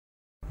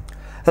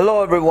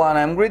Hello everyone,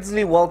 I'm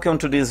Grizzly, welcome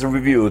to this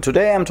review.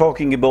 Today I'm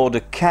talking about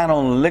the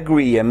Canon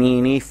Legria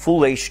Mini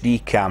Full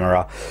HD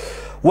camera.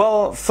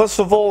 Well, first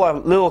of all, a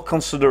little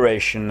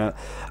consideration.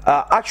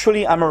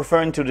 Actually, I'm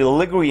referring to the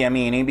Legria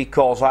Mini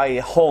because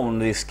I own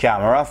this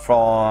camera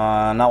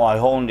now I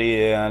own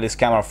this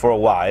camera for a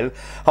while.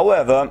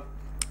 However,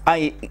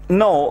 I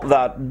know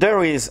that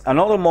there is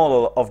another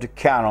model of the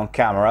Canon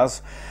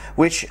cameras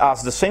which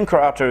has the same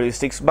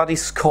characteristics, but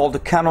it's called the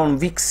Canon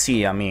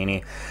Legria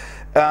Mini.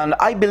 And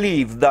I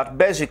believe that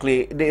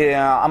basically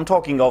I'm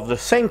talking of the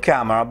same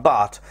camera,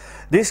 but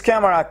this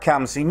camera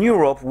comes in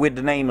Europe with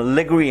the name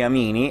Legria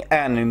Mini,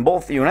 and in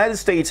both the United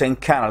States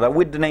and Canada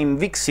with the name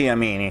Legria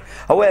Mini.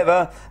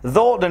 However,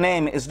 though the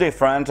name is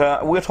different,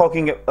 we're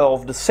talking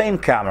of the same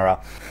camera.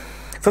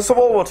 First of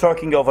all, we're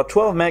talking of a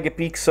 12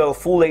 megapixel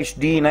Full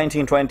HD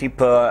 1920 x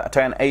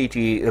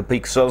 1080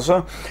 pixels.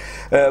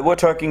 We're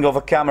talking of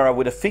a camera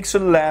with a fixed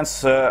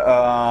lens with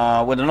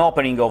an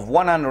opening of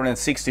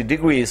 160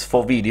 degrees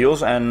for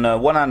videos and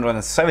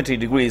 170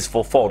 degrees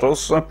for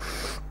photos.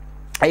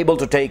 Able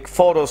to take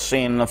photos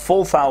in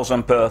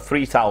 4000 x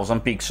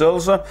 3000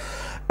 pixels,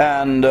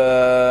 and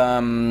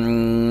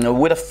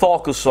with a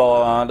focus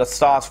that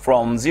starts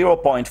from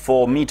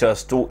 0.4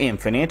 meters to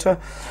infinite,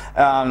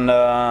 and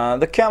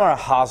the camera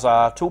has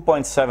a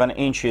 2.7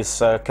 inches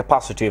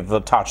capacitive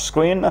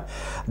touchscreen,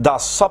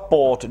 does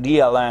support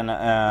DLNA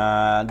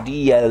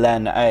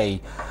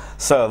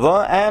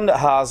server, and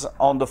has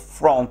on the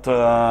front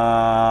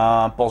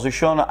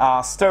position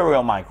a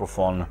stereo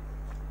microphone.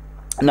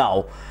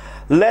 Now,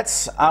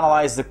 let's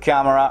analyze the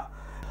camera.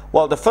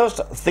 Well, the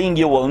first thing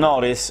you will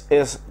notice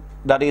is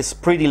that it's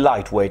pretty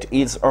lightweight.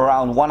 It's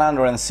around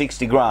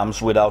 160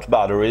 grams without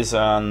batteries,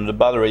 and the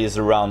battery is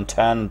around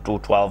 10 to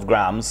 12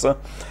 grams.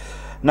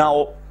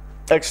 Now,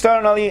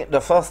 externally, the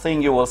first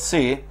thing you will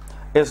see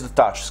is the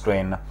touch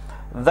screen.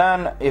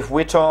 Then, if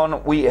we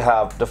turn, we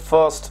have the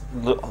first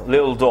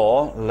little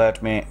door.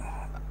 Let me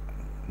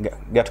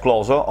get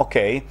closer.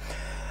 Okay.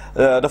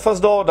 The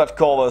first door that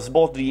covers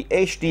both the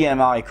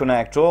HDMI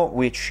connector,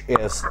 which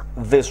is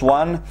this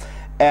one,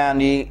 and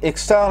the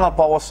external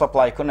power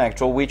supply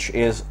connector, which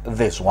is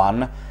this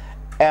one,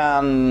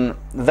 and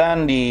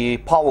then the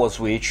power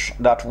switch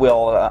that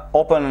will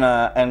open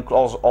and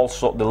close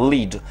also the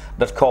lid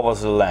that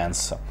covers the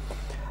lens.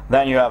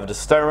 Then you have the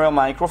stereo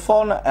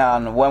microphone,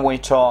 and when we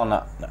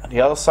turn the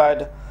other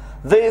side,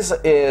 this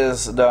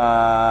is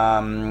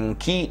the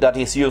key that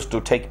is used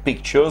to take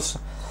pictures,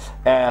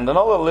 and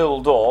another little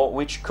door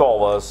which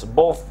covers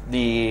both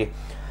the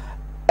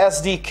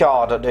SD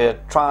card. The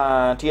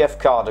TF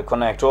card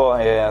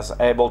connector is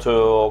able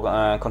to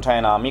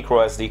contain a micro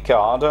SD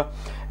card,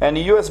 and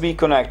the USB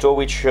connector,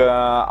 which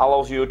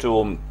allows you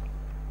to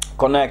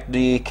connect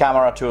the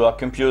camera to a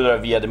computer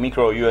via the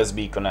micro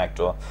USB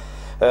connector.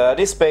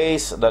 This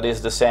space, that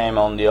is the same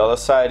on the other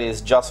side,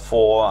 is just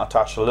for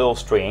attach a little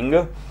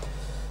string.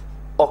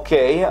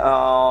 Okay,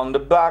 on the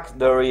back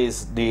there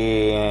is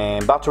the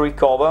battery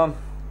cover,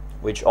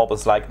 which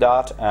opens like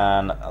that,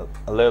 and a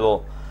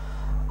little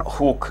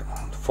hook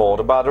for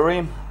the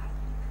battery.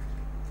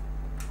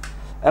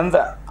 And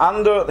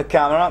under the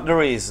camera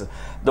there is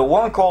the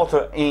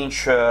 1/4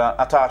 inch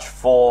attached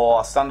for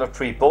a standard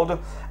tripod,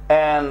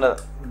 and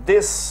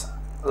this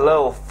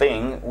little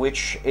thing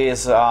which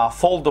is a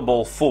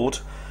foldable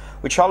foot,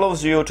 which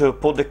allows you to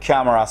put the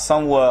camera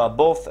somewhere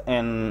both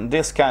in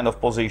this kind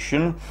of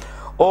position,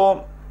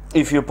 or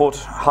if you put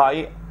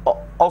high,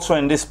 also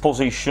in this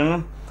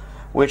position,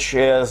 which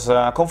is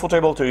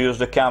comfortable to use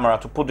the camera,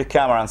 to put the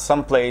camera in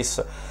some place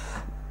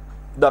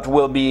that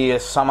will be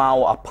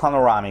somehow a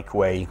panoramic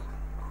way.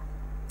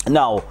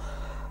 Now,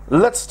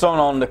 let's turn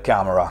on the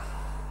camera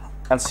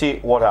and see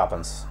what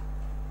happens.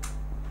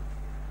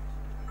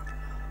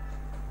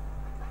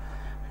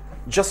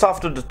 Just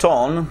after the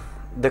turn,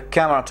 the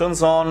camera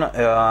turns on,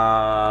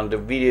 the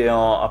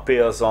video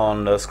appears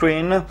on the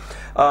screen.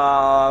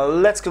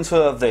 Let's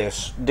consider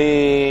this.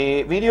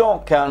 The video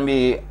can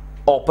be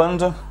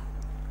opened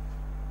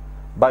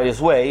by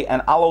this way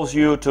and allows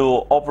you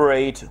to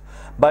operate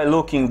by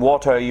looking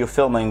what are you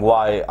filming,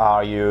 why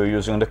are you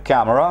using the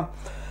camera,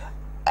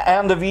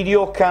 and the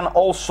video can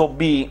also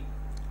be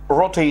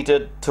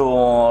rotated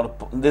to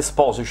this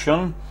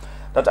position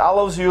that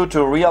allows you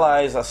to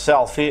realize a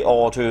selfie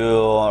or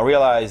to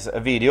realize a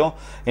video.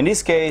 In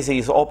this case,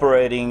 it's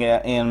operating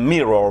in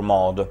mirror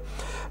mode.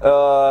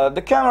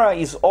 The camera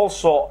is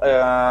also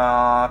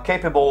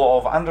capable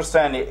of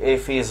understanding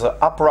if it's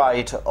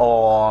upright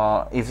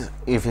or if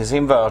it's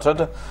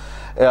inverted.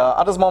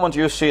 At this moment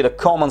you see the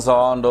commands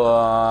on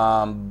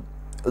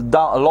the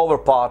lower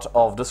part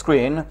of the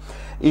screen.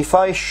 If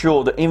I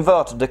should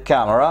invert the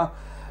camera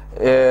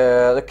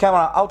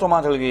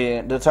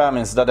automatically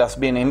determines that it has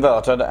been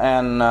inverted,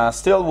 and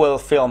still will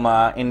film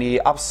in the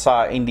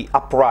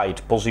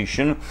upright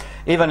position,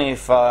 even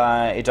if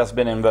it has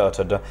been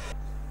inverted.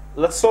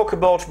 Let's talk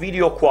about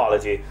video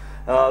quality.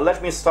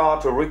 Let me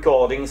start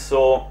recording.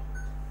 So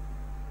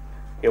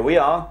here we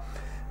are.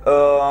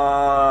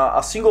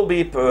 A single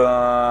beep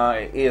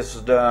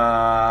is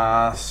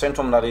the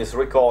symptom that is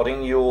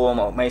recording.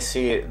 You may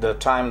see the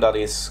time that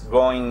is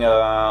going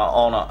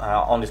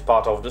on this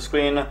part of the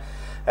screen,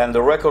 and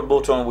the record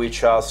button,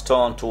 which has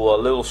turned to a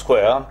little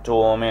square,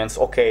 to means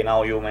okay,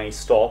 now you may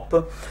stop.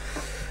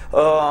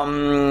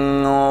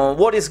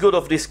 What is good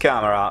of this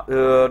camera?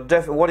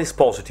 What is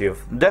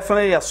positive?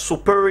 Definitely a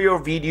superior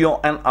video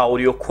and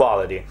audio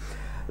quality.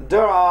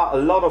 There are a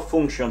lot of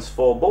functions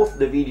for both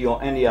the video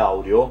and the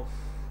audio.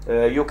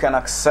 You can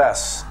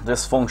access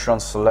these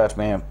functions, let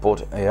me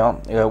put here,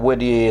 with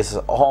this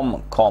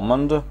home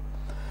command.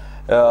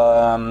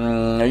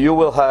 You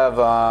will have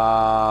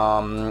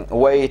a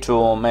way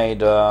to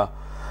make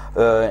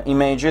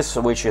images,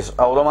 which is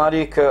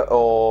automatic,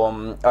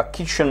 or a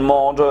kitchen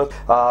mode,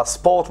 a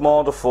sport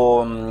mode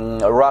for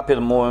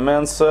rapid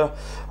movements,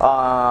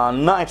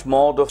 night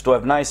mode to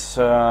have nice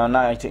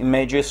night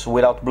images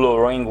without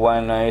blurring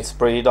when it's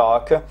pretty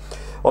dark.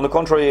 On the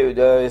contrary,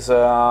 there is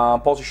a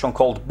position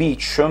called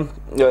beach,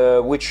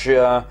 which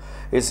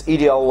is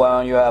ideal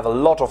when you have a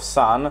lot of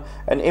sun,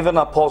 and even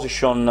a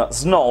position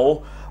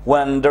snow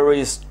when there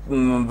is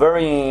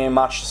very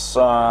much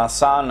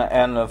sun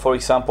and, for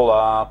example,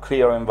 a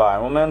clear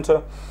environment.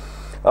 A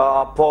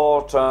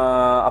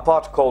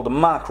part called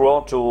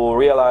macro to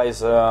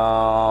realize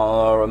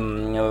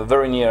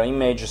very near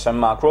images and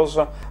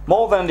macros.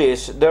 More than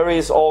this, there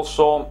is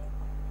also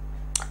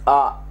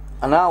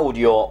an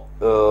audio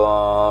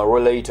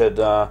related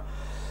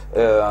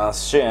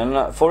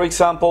scene. For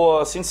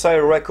example, since I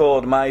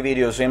record my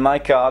videos in my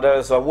car,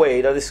 there's a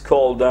way that is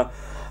called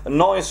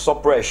noise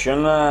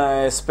suppression,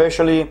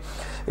 especially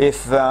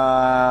if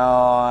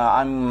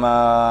I'm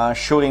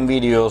shooting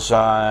videos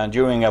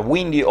during a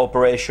windy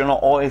operation,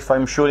 or if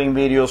I'm shooting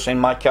videos in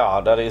my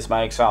car. That is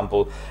my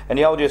example, and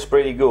the audio is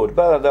pretty good.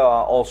 But there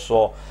are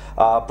also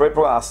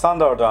a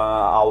standard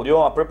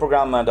audio, a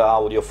pre-programmed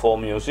audio for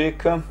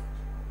music,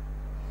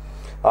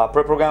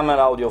 pre-programmed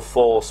audio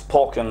for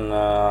spoken,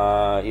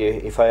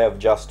 if I have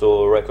just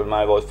to record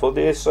my voice for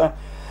this,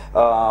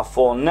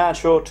 for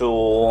natural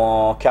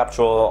to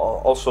capture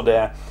also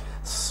the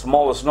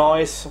smallest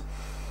noise.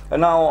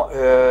 And now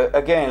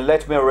again,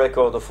 let me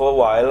record for a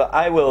while.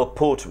 I will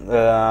put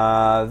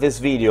this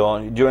video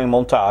during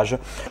montage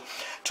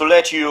to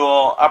let you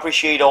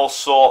appreciate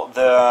also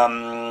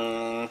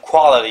the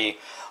quality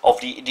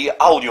of the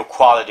audio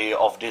quality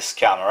of this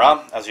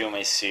camera, as you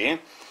may see.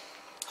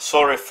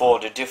 Sorry for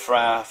the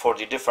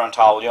different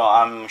audio.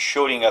 I'm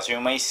shooting, as you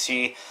may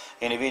see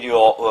in the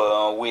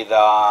video, with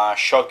a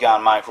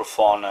shotgun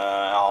microphone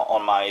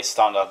on my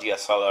standard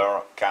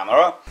DSLR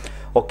camera.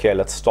 Okay,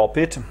 let's stop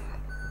it.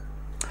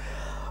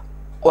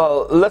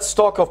 Well, let's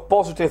talk of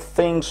positive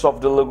things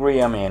of the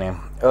Legria Mini.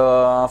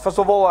 First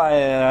of all,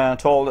 I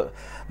told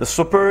the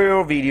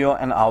superior video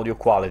and audio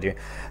quality.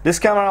 This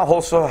camera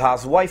also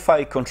has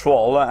Wi-Fi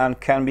control and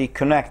can be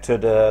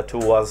connected to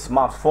a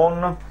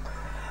smartphone.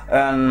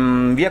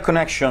 And via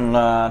connection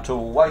to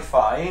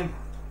Wi-Fi,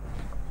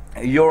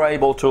 you're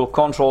able to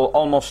control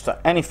almost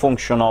any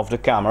function of the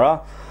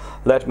camera.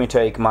 Let me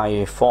take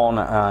my phone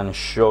and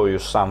show you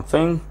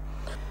something.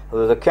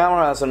 The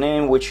camera has a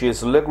name which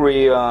is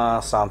Legria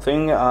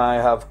something.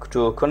 I have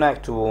to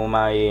connect to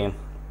my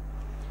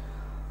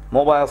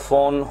mobile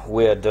phone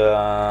with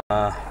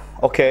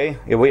okay,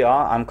 here we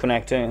are. I'm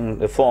connecting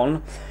the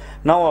phone.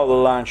 Now I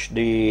will launch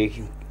the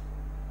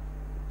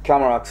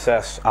camera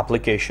access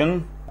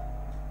application.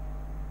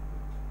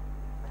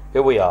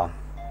 Here we are.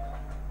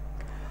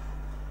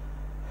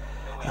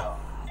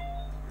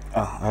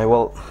 I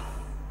will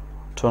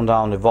turn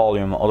down the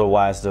volume,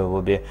 otherwise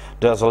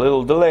there's a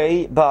little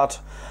delay, but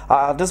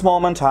at this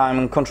moment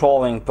I'm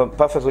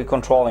perfectly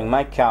controlling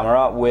my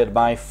camera with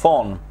my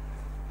phone.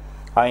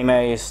 I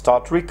may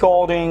start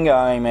recording,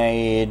 I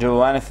may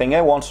do anything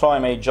I want, so I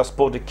may just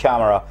put the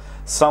camera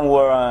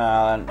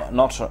somewhere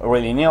not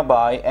really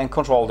nearby and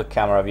control the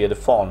camera via the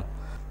phone.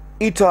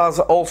 It has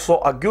also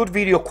a good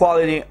video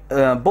quality,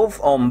 both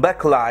on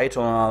backlight,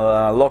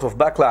 on a lot of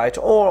backlight,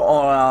 or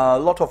on a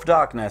lot of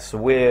darkness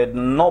with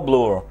no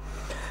blur.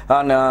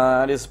 And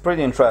it is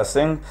pretty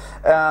interesting.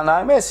 And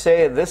I may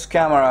say this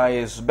camera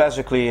is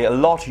basically a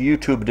lot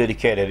YouTube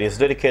dedicated. It's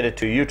dedicated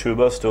to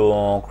YouTubers,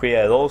 to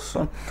creators.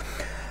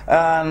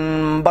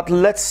 But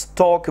let's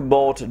talk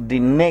about the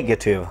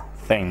negative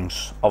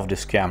things of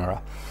this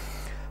camera.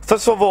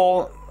 First of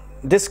all,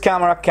 this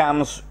camera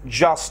comes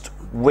just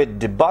with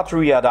the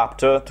battery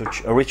adapter to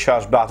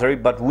recharge battery,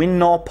 but with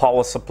no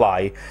power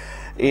supply.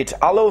 It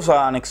allows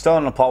an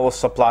external power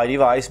supply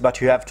device,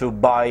 but you have to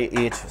buy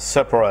it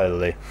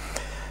separately.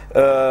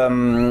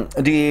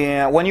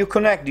 When you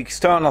connect the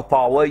external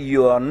power,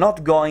 you are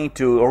not going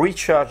to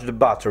recharge the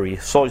battery.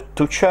 So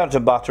to charge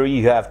the battery,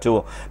 you have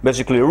to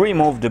basically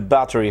remove the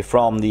battery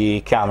from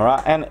the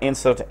camera and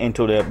insert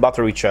into the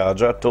battery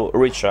charger to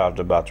recharge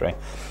the battery.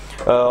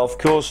 Of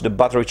course, the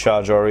battery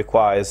charger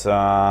requires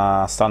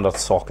a standard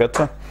socket.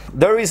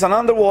 There is an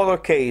underwater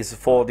case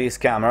for this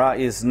camera.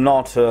 Is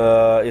not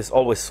is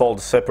always sold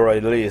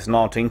separately, is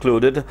not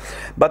included.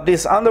 But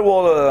this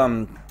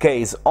underwater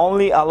case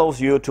only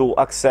allows you to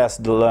access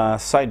the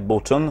side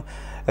button.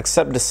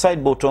 Except the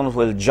side button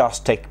will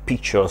just take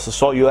pictures,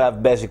 so you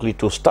have basically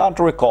to start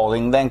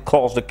recording, then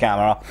close the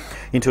camera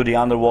into the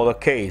underwater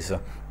case.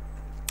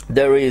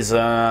 There is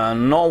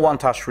no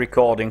one-touch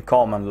recording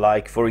command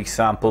like, for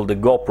example, the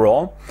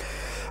GoPro.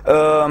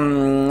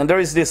 There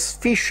is this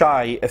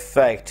fisheye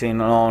effect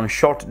on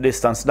short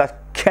distance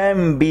that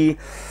can be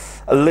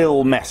a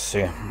little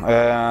messy.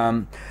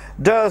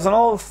 There's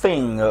another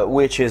thing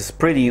which is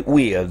pretty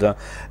weird.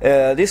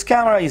 This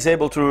camera is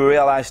able to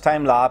realize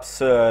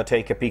time-lapse,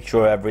 take a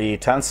picture every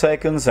 10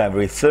 seconds,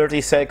 every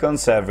 30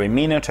 seconds, every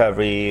minute,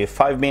 every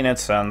 5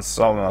 minutes, and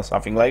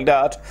something like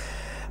that.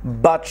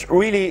 But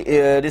really,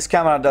 this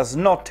camera does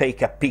not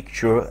take a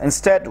picture,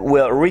 instead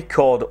will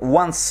record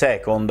 1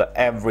 second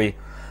every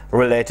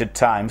related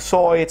time,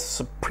 so it's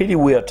a pretty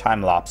weird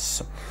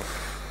time-lapse.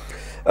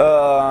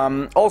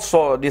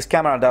 Also, this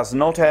camera does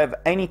not have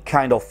any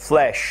kind of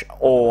flash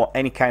or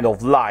any kind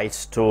of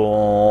lights to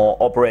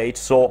operate,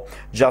 so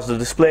just the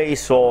display,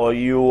 so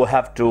you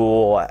have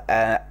to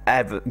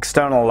have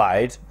external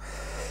light.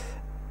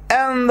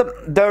 And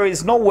there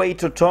is no way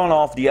to turn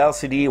off the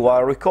LCD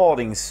while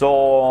recording,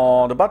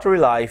 so the battery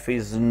life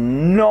is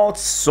not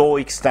so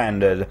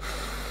extended.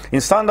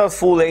 In standard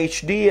Full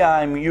HD,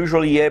 I'm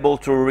usually able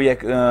to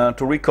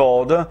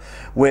record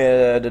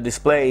with the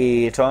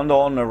display turned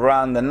on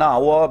around an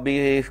hour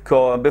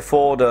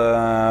before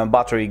the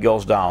battery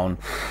goes down.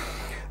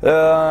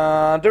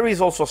 There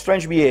is also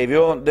strange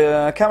behavior.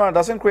 The camera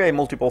doesn't create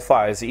multiple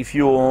files.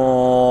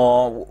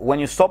 When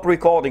you stop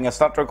recording and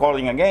start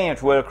recording again,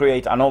 it will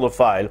create another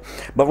file.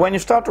 But when you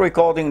start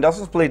recording, it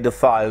doesn't split the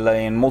file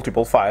in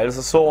multiple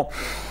files, so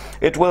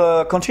it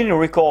will continue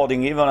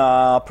recording. Even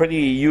a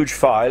pretty huge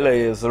file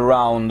is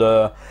around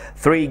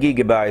 3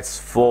 gigabytes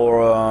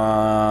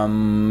for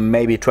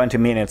maybe 20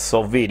 minutes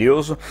of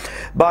videos.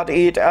 But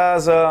it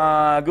has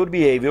a good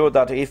behavior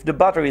that if the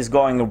battery is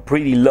going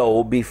pretty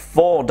low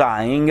before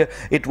dying,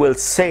 it will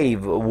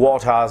save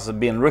what has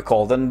been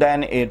recorded and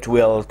then it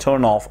will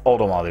turn off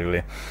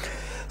automatically.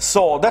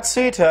 So that's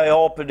it. I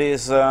hope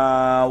this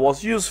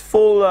was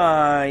useful.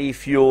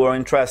 If you are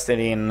interested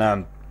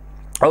in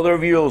other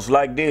reviews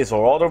like this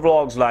or other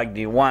vlogs like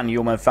the one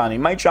you may find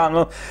in my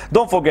channel,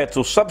 don't forget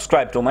to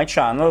subscribe to my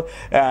channel,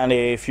 and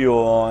if you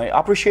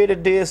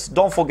appreciated this,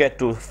 don't forget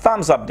to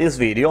thumbs up this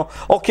video.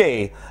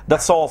 Okay,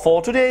 that's all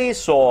for today,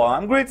 so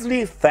I'm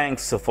Grizzly,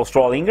 thanks for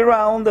strolling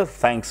around,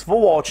 thanks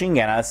for watching,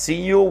 and I'll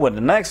see you with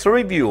the next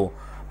review.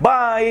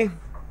 Bye!